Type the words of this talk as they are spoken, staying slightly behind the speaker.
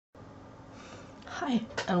Hi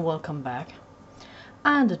and welcome back.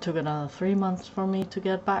 And it took another 3 months for me to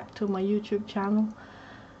get back to my YouTube channel,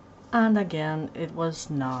 and again it was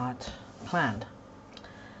not planned.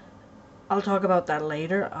 I'll talk about that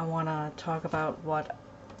later. I want to talk about what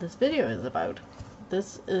this video is about.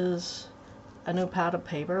 This is a new pad of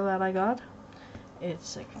paper that I got.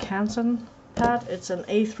 It's a Canson pad. It's an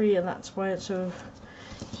A3 and that's why it's so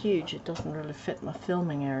huge. It doesn't really fit my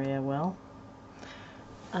filming area well.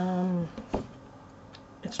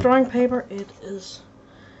 It's drawing paper. It is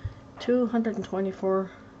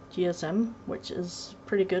 224 GSM, which is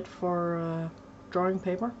pretty good for drawing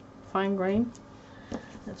paper, fine grain.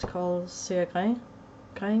 It's called Xargot.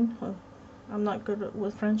 Well, I'm not good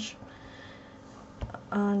with French.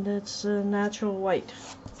 And it's natural white.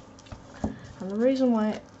 And the reason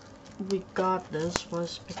why we got this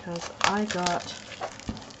was because I got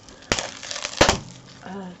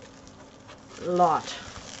a lot,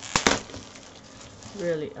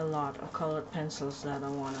 really a lot of colored pencils that I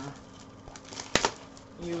want to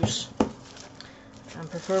use and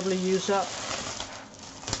preferably use up,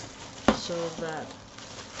 so that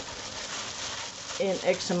in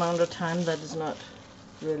X amount of time, that is not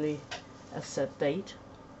really a set date,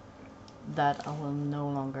 that I will no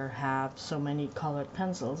longer have so many colored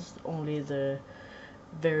pencils, only the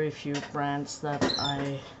very few brands that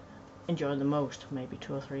I enjoy the most, maybe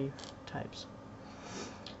 2 or 3 types.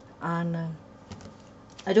 And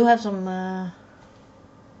I do have some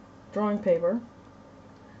drawing paper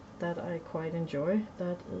that I quite enjoy.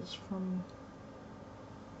 That is from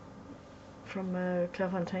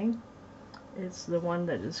Canson. It's the one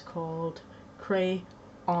that is called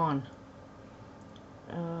Crayon,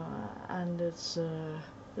 and it's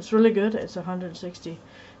really good. It's 160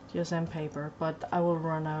 GSM paper, but I will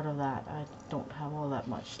run out of that. I don't have all that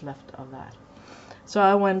much left of that. So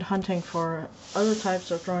I went hunting for other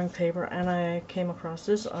types of drawing paper, and I came across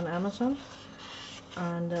this on Amazon,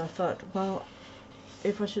 and I thought, well,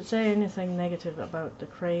 if I should say anything negative about the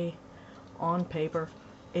Crayon paper,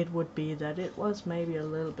 it would be that it was maybe a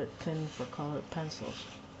little bit thin for colored pencils,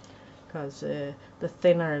 because the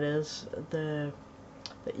thinner it is, the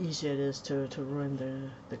easier it is to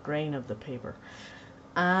ruin the grain of the paper.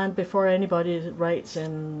 And before anybody writes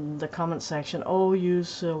in the comment section, oh,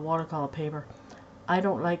 use watercolor paper, I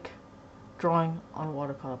don't like drawing on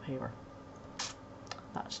watercolor paper.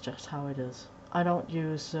 That's just how it is. I don't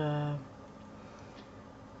use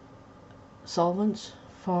solvents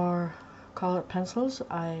for colored pencils.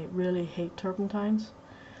 I really hate turpentines.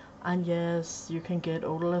 And yes, you can get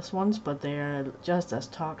odorless ones, but they're just as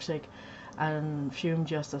toxic and fume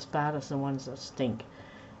just as bad as the ones that stink.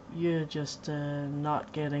 You're just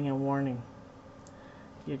not getting a warning.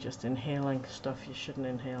 You're just inhaling stuff you shouldn't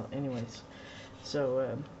inhale anyways.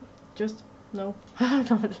 So just no,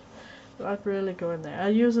 not really going there. I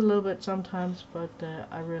use a little bit sometimes, but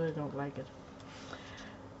I really don't like it.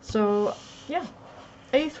 So yeah,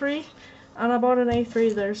 A3, and I bought an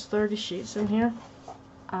A3. There's 30 sheets in here,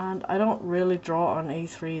 and I don't really draw on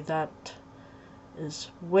A3. That is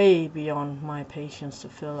way beyond my patience to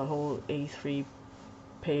fill a whole A3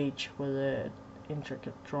 page with an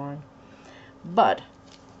intricate drawing. But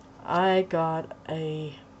I got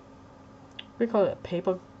a, we call it a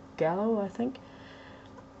paper gallows, I think.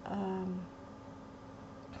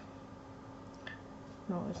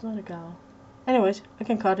 No, it's not a gallows. Anyways, I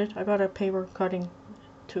can cut it. I got a paper cutting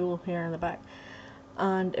tool here in the back.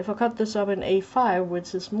 And if I cut this up in A5,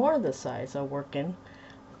 which is more the size I work in,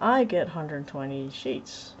 I get 120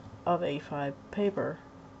 sheets of A5 paper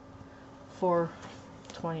for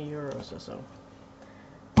 20 euros or so.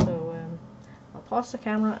 So I'll pause the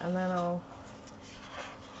camera and then I'll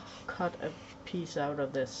cut a piece out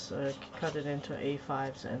of this, cut it into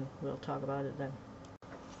A5s, and we'll talk about it then.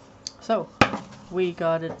 So we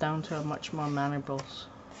got it down to a much more manageable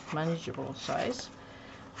size.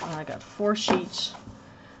 And I got 4 sheets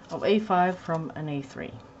of A5 from an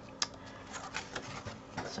A3.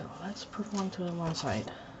 So let's put one to one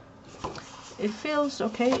side. It feels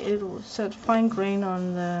okay. It said fine grain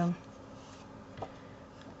on the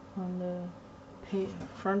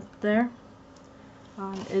front there.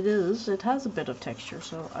 It has a bit of texture,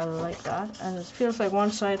 so I like that. And it feels like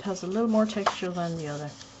one side has a little more texture than the other,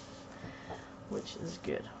 which is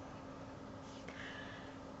good.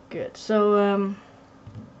 Good. So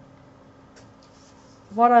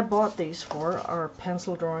what I bought these for are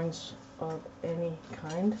pencil drawings of any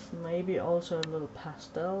kind, maybe also a little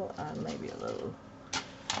pastel and maybe a little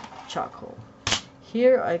charcoal.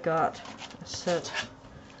 Here I got a set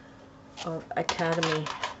of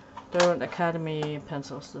Durant Academy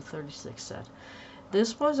pencils, the 36 set.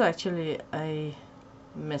 This was actually a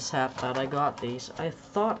mishap that I got these. I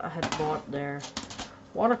thought I had bought their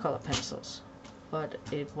watercolor pencils, but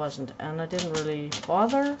it wasn't, and I didn't really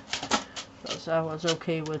bother because I was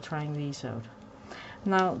okay with trying these out.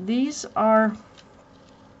 Now these are,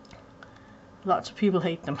 lots of people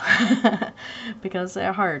hate them because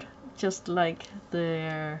they're hard, just like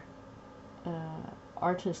their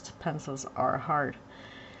artist pencils are hard,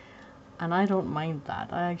 and I don't mind that.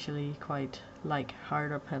 I actually quite like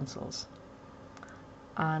harder pencils,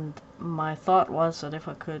 and my thought was that if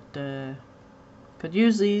I could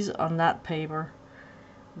use these on that paper,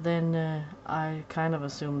 then I kind of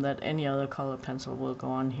assume that any other color pencil will go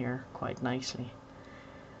on here quite nicely.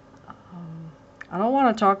 I don't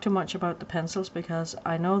want to talk too much about the pencils because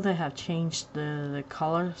I know they have changed the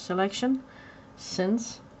color selection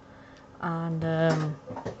since, and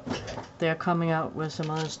they're coming out with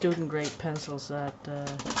some other student grade pencils that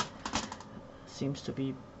seems to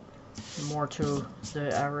be more to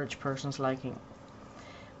the average person's liking.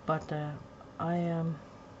 But I'm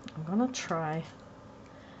gonna try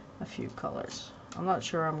a few colors. I'm not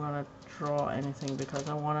sure I'm gonna draw anything because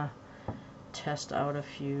I want to test out a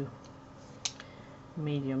few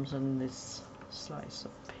mediums in this slice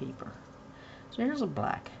of paper. So here's a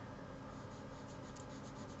black,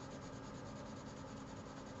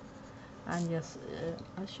 and yes,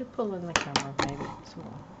 I should pull in the camera maybe. So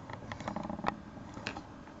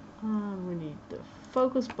we need the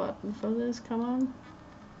focus button for this. Come on,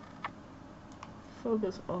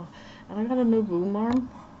 focus. Oh, and I got a new boom arm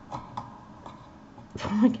for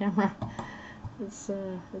my camera. It's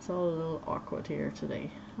all a little awkward here today.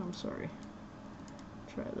 I'm sorry.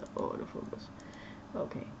 Try the autofocus.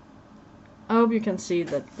 Okay. I hope you can see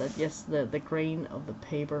that yes, the grain of the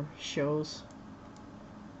paper shows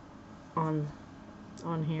on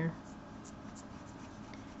here.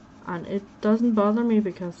 And it doesn't bother me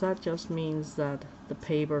because that just means that the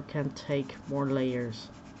paper can take more layers.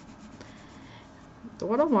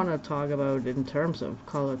 What I want to talk about in terms of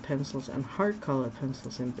colored pencils and hard colored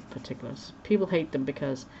pencils in particular, people hate them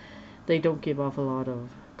because they don't give off a lot of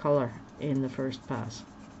color in the first pass.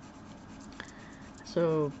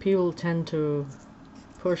 So people tend to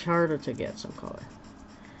push harder to get some color.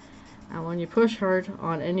 And when you push hard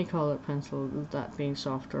on any colored pencil, that being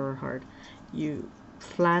soft or hard, you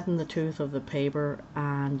flatten the tooth of the paper,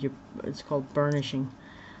 and it's called burnishing.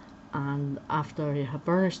 And after you have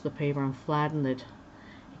burnished the paper and flattened it,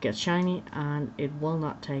 it gets shiny, and it will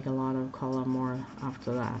not take a lot of color more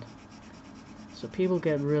after that. So people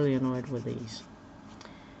get really annoyed with these.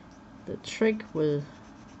 The trick with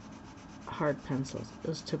hard pencils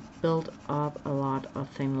is to build up a lot of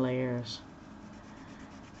thin layers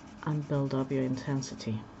and build up your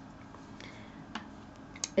intensity.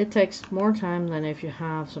 It takes more time than if you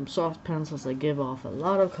have some soft pencils that give off a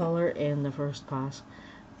lot of color in the first pass,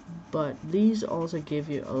 but these also give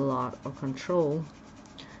you a lot of control.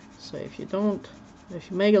 So if you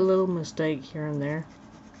make a little mistake here and there,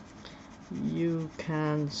 you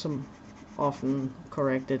can often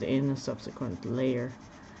correct it in a subsequent layer.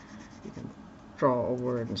 You can draw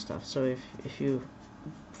over it and stuff. So if you,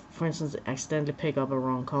 for instance, accidentally pick up a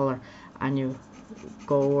wrong color and you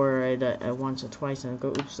go over it once or twice and go,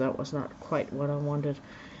 oops, that was not quite what I wanted,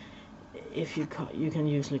 if you can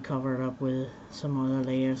usually cover it up with some other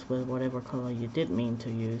layers with whatever color you did mean to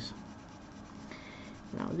use.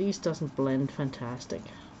 Now these doesn't blend fantastic,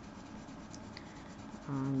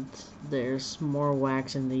 and there's more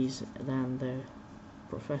wax in these than the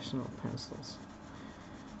professional pencils.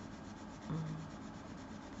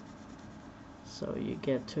 So you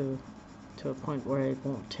get to a point where it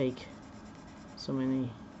won't take so many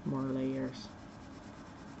more layers.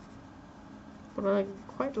 But I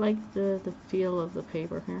quite like the feel of the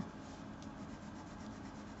paper here.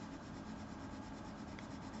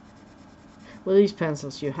 With these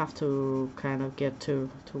pencils you have to kind of get to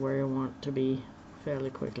where you want to be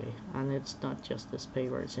fairly quickly, and it's not just this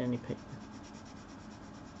paper, it's any paper.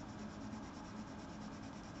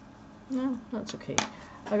 No, that's okay.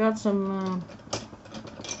 I got some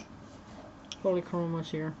polychromas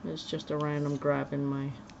here. It's just a random grab in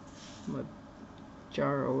my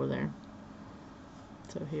jar over there.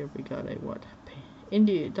 So here we got a what?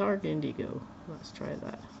 Dark indigo. Let's try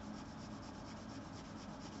that.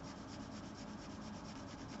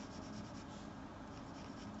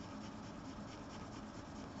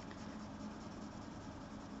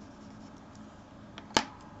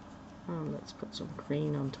 And let's put some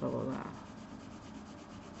green on top of that.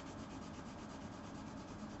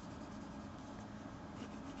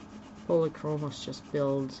 Polychromas just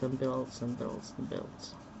builds and builds and builds and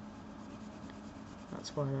builds.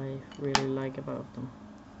 That's what I really like about them.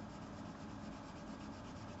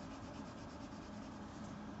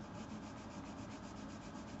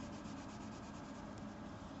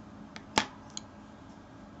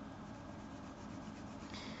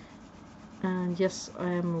 And yes,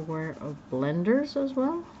 I am aware of blenders as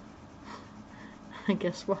well. And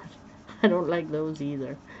guess what? I don't like those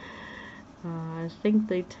either. I think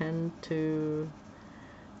they tend to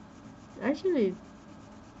actually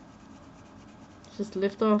just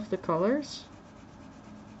lift off the colors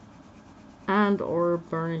and or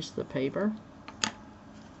burnish the paper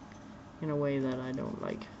in a way that I don't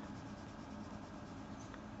like.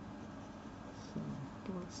 So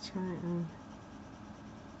let's try and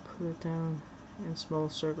put it down in small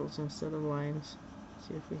circles instead of lines.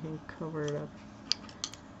 See if we can cover it up.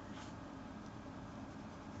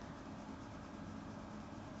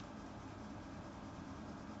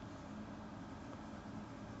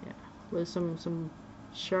 Yeah, with some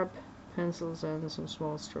sharp pencils and some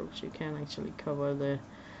small strokes, you can actually cover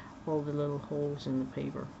all the little holes in the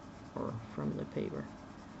paper or from the paper.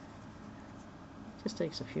 Just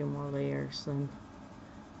takes a few more layers than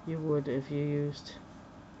you would if you used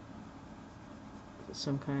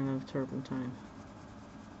some kind of turpentine.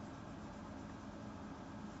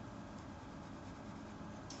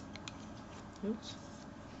 Oops.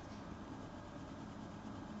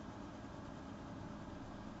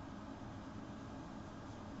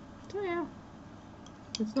 So yeah,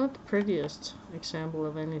 it's not the prettiest example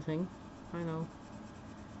of anything, I know.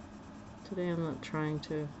 Today I'm not trying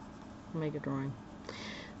to make a drawing.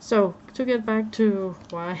 So, to get back to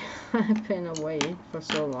why I've been away for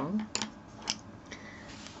so long.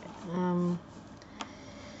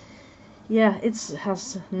 Yeah, it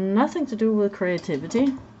has nothing to do with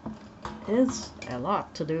creativity. It's a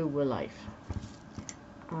lot to do with life.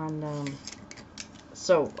 And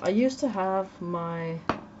so I used to have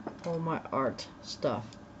all my art stuff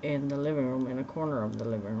in the living room, in a corner of the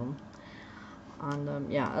living room. And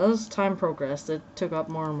yeah, as time progressed, it took up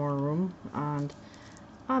more and more room, and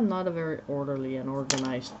I'm not a very orderly and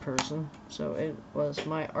organized person, so it was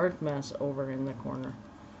my art mess over in the corner.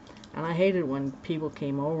 And I hated when people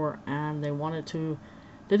came over and they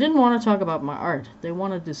didn't want to talk about my art. They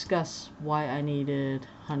want to discuss why I needed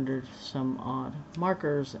 100 some odd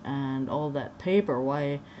markers and all that paper.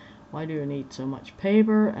 Why do you need so much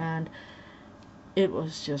paper? And it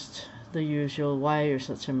was just the usual why you're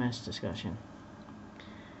such a mess discussion.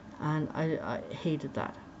 And I hated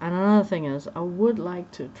that. And another thing is, I would like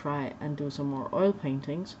to try and do some more oil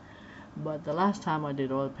paintings, but the last time I did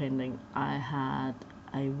oil painting, I had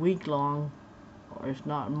a week-long, or if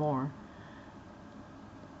not more,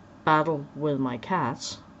 battle with my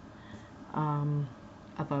cats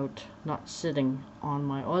about not sitting on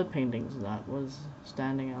my oil paintings that was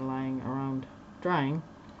standing and lying around drying.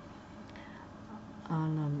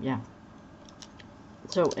 And yeah.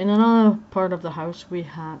 So in another part of the house, we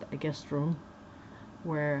had a guest room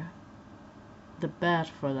where the bed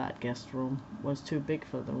for that guest room was too big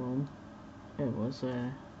for the room. It was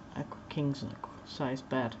a king size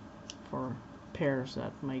bed for pairs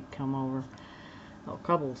that might come over, or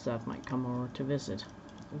couples that might come over to visit.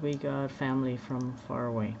 We got family from far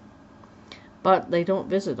away, but they don't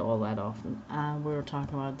visit all that often. And we were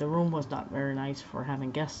talking about the room was not very nice for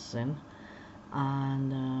having guests in,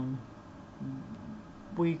 and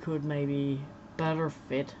we could maybe better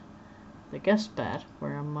fit the guest bed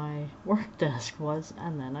where my work desk was,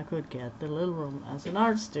 and then I could get the little room as an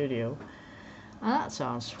art studio. And that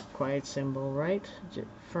sounds quite simple, right?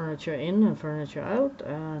 Furniture in and furniture out,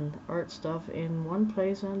 and art stuff in one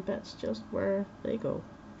place and beds just where they go.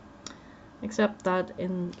 Except that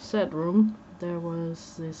in said room there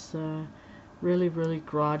was this really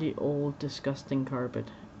grotty old disgusting carpet.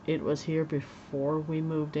 It was here before we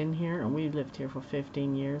moved in here, and we lived here for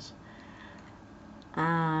 15 years.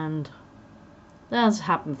 And there's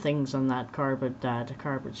happened things on that carpet that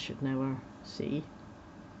carpet should never see.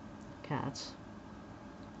 Cats,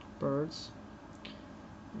 birds,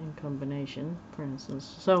 in combination, for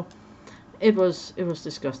instance. So it was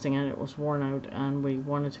disgusting, and it was worn out, and we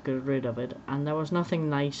wanted to get rid of it. And there was nothing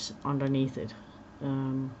nice underneath it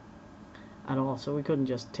at all. So we couldn't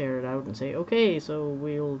just tear it out and say, okay, so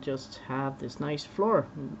we'll just have this nice floor.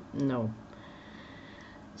 No.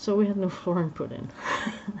 So we had no flooring put in.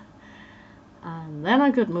 And then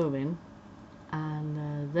I could move in,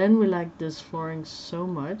 and then we liked this flooring so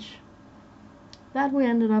much that we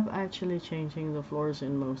ended up actually changing the floors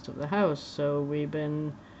in most of the house. So we've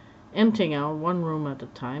been emptying out one room at a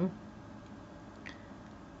time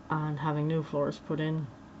and having new floors put in,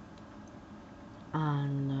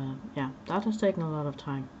 and yeah, that has taken a lot of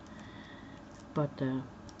time. But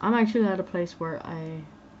I'm actually at a place where I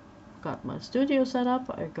got my studio set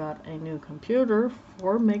up. I got a new computer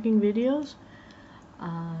for making videos,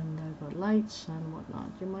 and I got lights and whatnot.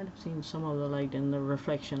 You might have seen some of the light in the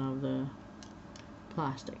reflection of the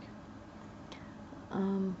plastic.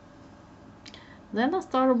 um, then I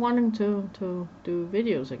started wanting to do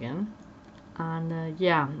videos again, and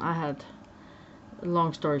yeah, I had,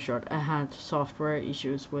 long story short, I had software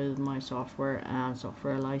issues with my software and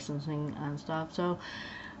software licensing and stuff. So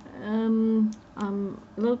I'm a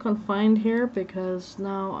little confined here because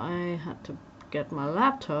now I had to get my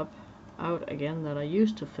laptop out again that I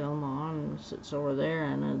used to film on. It sits over there,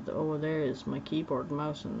 and over there is my keyboard,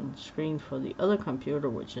 mouse, and screen for the other computer,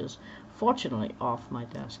 which is fortunately off my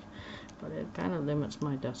desk, but it kind of limits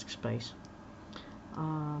my desk space.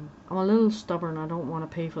 I'm a little stubborn. I don't want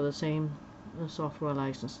to pay for the same software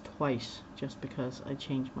license twice just because I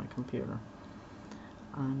changed my computer.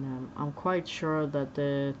 And I'm quite sure that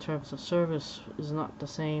the terms of service is not the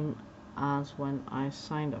same as when I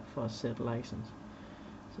signed up for a said license.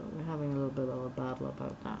 So we're having a little bit of a battle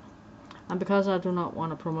about that. And because I do not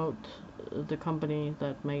want to promote the company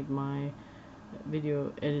that made my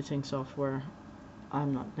video editing software,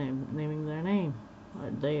 I'm not naming their name.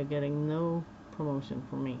 They are getting no promotion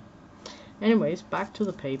from me. Anyways, back to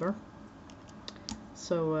the paper.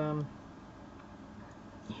 So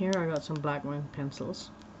here I got some black wing pencils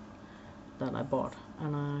that I bought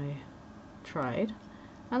and I tried,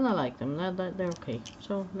 and I like them. They're okay.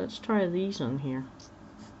 So let's try these on here.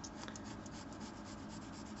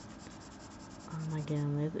 And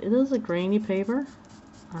again, it is a grainy paper,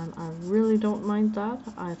 and I really don't mind that.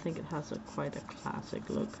 I think it has quite a classic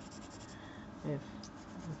look if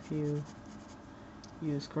you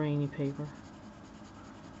use grainy paper.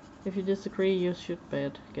 If you disagree, you should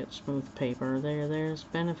get smooth paper. There's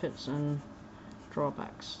benefits and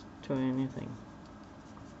drawbacks to anything.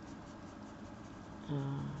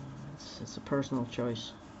 It's a personal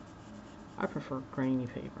choice. I prefer grainy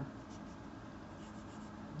paper.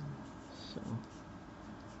 So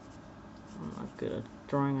I'm not good at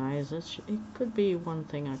drawing eyes. It could be one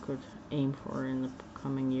thing I could aim for in the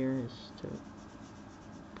coming years, to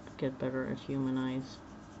get better at human eyes.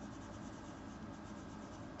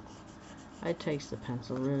 I taste the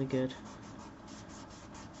pencil really good.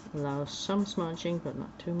 Allows some smudging, but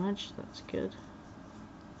not too much. That's good.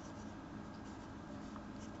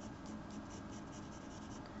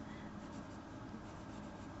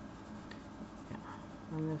 Yeah.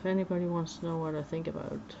 And if anybody wants to know what I think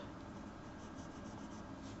about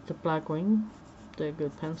the Blackwing, they're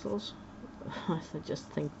good pencils. I just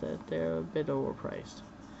think that they're a bit overpriced.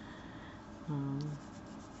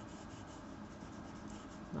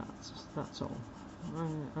 That's all.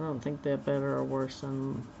 I don't think they're better or worse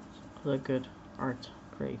than the good art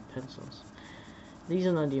grade pencils. These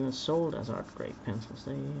are not even sold as art grade pencils.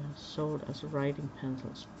 They are sold as writing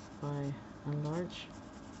pencils by and large.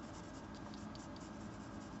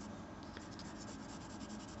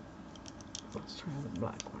 Let's try the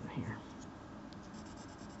black one here.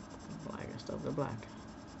 The blackest of the black.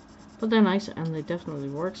 But they're nice, and they definitely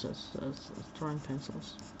works as drawing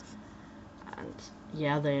pencils. And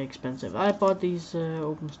yeah, they're expensive. I bought these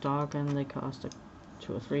open stock, and they cost €2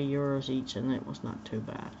 or €3 each, and it was not too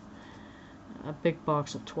bad. A big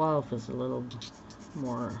box of 12 is a little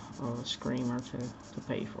more of a screamer to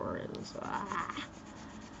pay for. It is a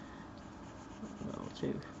little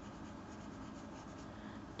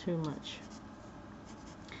too much.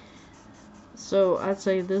 So I'd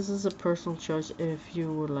say this is a personal choice if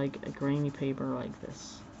you would like a grainy paper like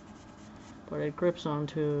this, but it grips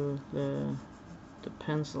onto the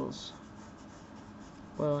pencils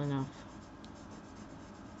well enough.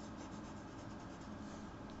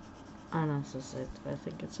 And as I said, I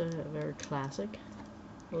think it's a very classic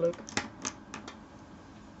look.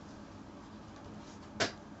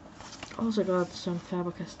 Also got some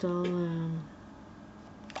Faber-Castell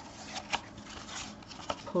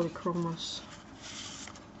polychromos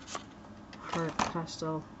hard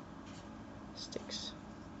pastel sticks.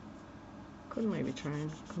 Could maybe try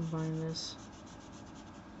and combine this.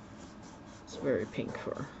 It's very pink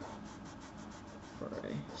for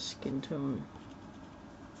a skin tone.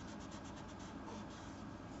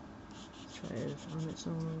 Try it on its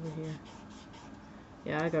own over here.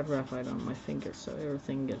 Yeah, I got graphite on my fingers, so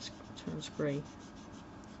everything turns gray.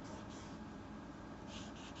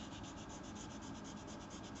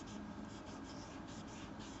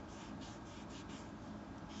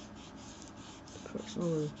 Person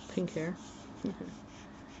with pink hair.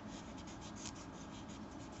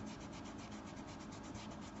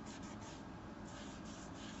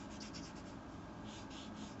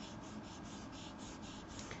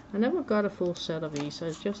 I never got a full set of these.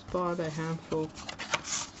 I just bought a handful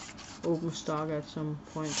open stock at some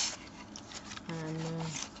point, and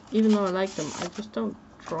even though I like them, I just don't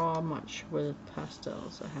draw much with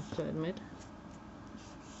pastels, I have to admit.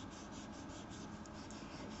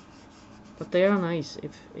 but they are nice.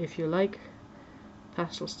 If you like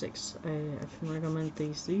pastel sticks, I can recommend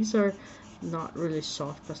these. These are not really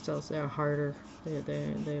soft pastels, they are harder.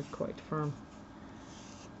 They're quite firm,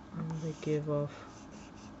 and they give off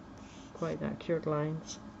quite accurate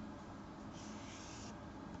lines.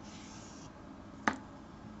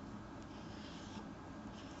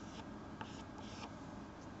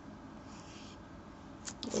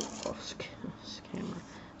 Oh, camera.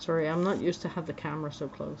 Sorry, I'm not used to have the camera so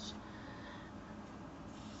close.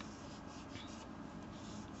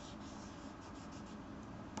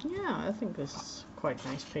 Yeah, I think this is quite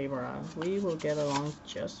nice paper. We will get along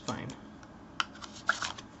just fine.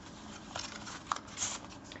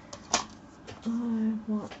 I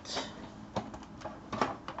want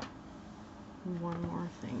one more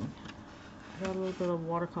thing. I got a little bit of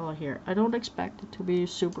watercolor here. I don't expect it to be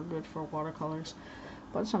super good for watercolors,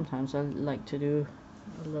 but sometimes I like to do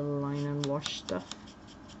a little line and wash stuff.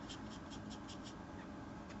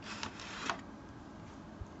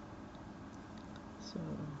 So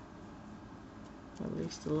at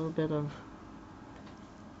least a little bit of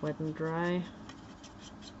wet and dry.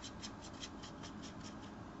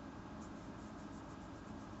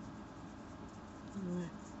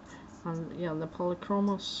 And yeah, the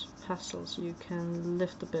polychromos pastels you can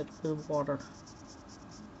lift a bit with water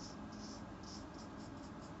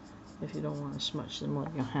if you don't want to smudge them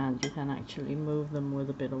with your hand. You can actually move them with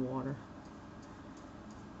a bit of water.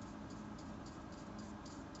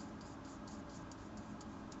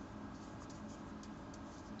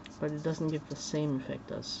 But it doesn't give the same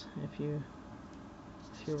effect as if you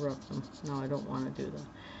rub them. No, I don't want to do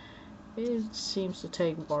that. It seems to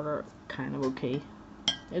take water kind of okay.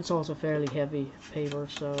 It's also fairly heavy paper,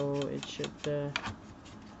 so it should do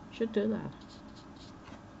that.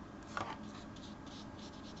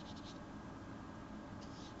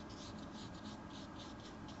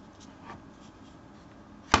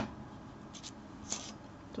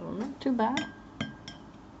 So not too bad.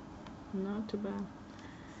 Not too bad.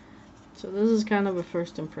 So this is kind of a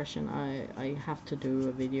first impression. I have to do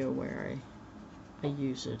a video where I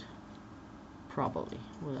use it properly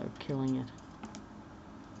without killing it.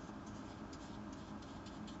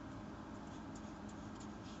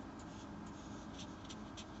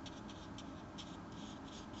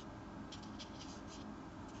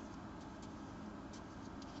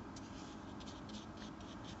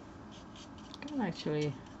 Actually,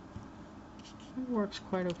 it works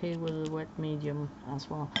quite okay with a wet medium as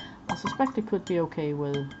well. I suspect it could be okay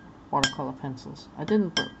with watercolor pencils. I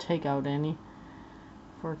didn't take out any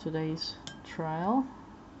for today's trial,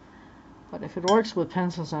 but if it works with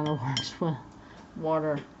pencils and it works with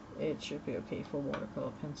water, it should be okay for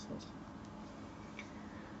watercolor pencils.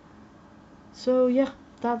 So yeah,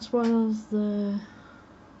 that was the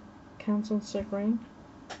Canson C.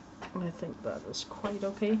 I think that is quite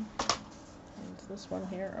okay. And this one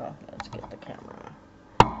here, oh, let's get the camera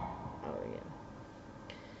out again.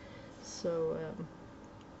 So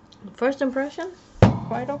first impression,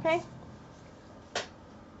 quite okay.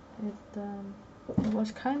 It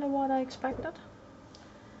was kind of what I expected.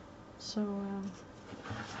 So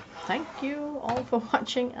thank you all for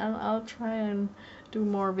watching, and I'll try and do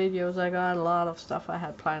more videos. I got a lot of stuff I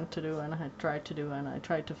had planned to do and I had tried to do, and I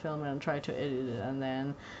tried to film it and tried to edit it, and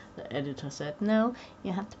then the editor said no,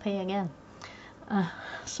 you have to pay again.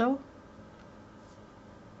 So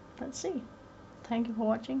let's see. Thank you for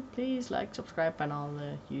watching. Please like, subscribe, and all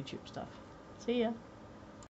the YouTube stuff. See ya.